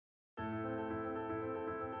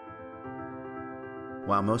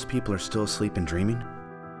While most people are still asleep and dreaming,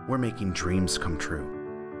 we're making dreams come true.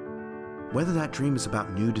 Whether that dream is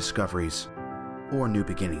about new discoveries or new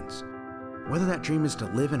beginnings, whether that dream is to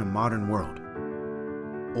live in a modern world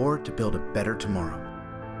or to build a better tomorrow,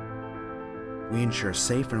 we ensure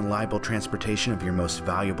safe and reliable transportation of your most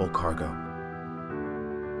valuable cargo.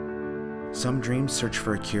 Some dreams search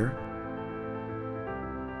for a cure.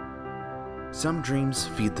 Some dreams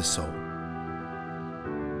feed the soul.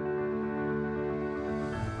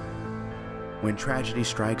 When tragedy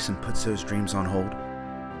strikes and puts those dreams on hold,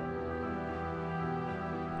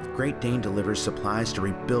 Great Dane delivers supplies to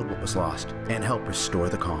rebuild what was lost and help restore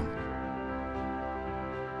the calm.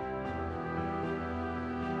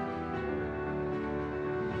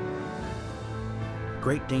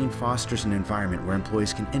 Great Dane fosters an environment where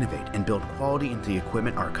employees can innovate and build quality into the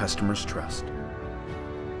equipment our customers trust.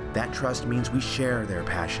 That trust means we share their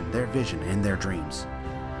passion, their vision, and their dreams.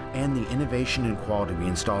 And the innovation and quality we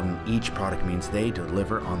installed in each product means they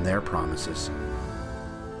deliver on their promises.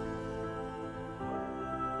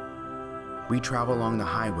 We travel along the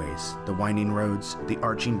highways, the winding roads, the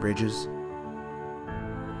arching bridges,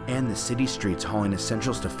 and the city streets hauling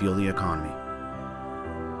essentials to fuel the economy.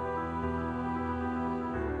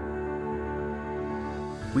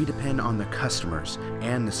 We depend on the customers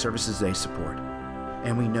and the services they support,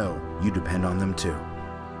 and we know you depend on them too.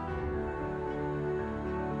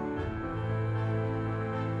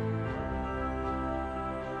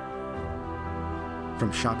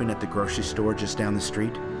 From shopping at the grocery store just down the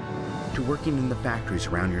street, to working in the factories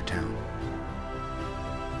around your town.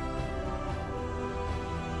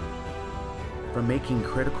 From making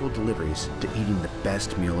critical deliveries to eating the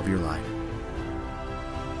best meal of your life.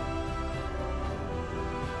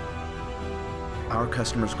 Our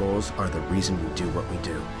customers' goals are the reason we do what we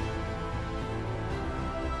do.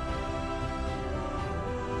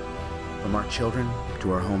 From our children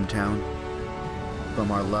to our hometown,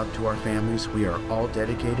 from our love to our families, we are all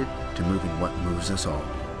dedicated to moving what moves us all.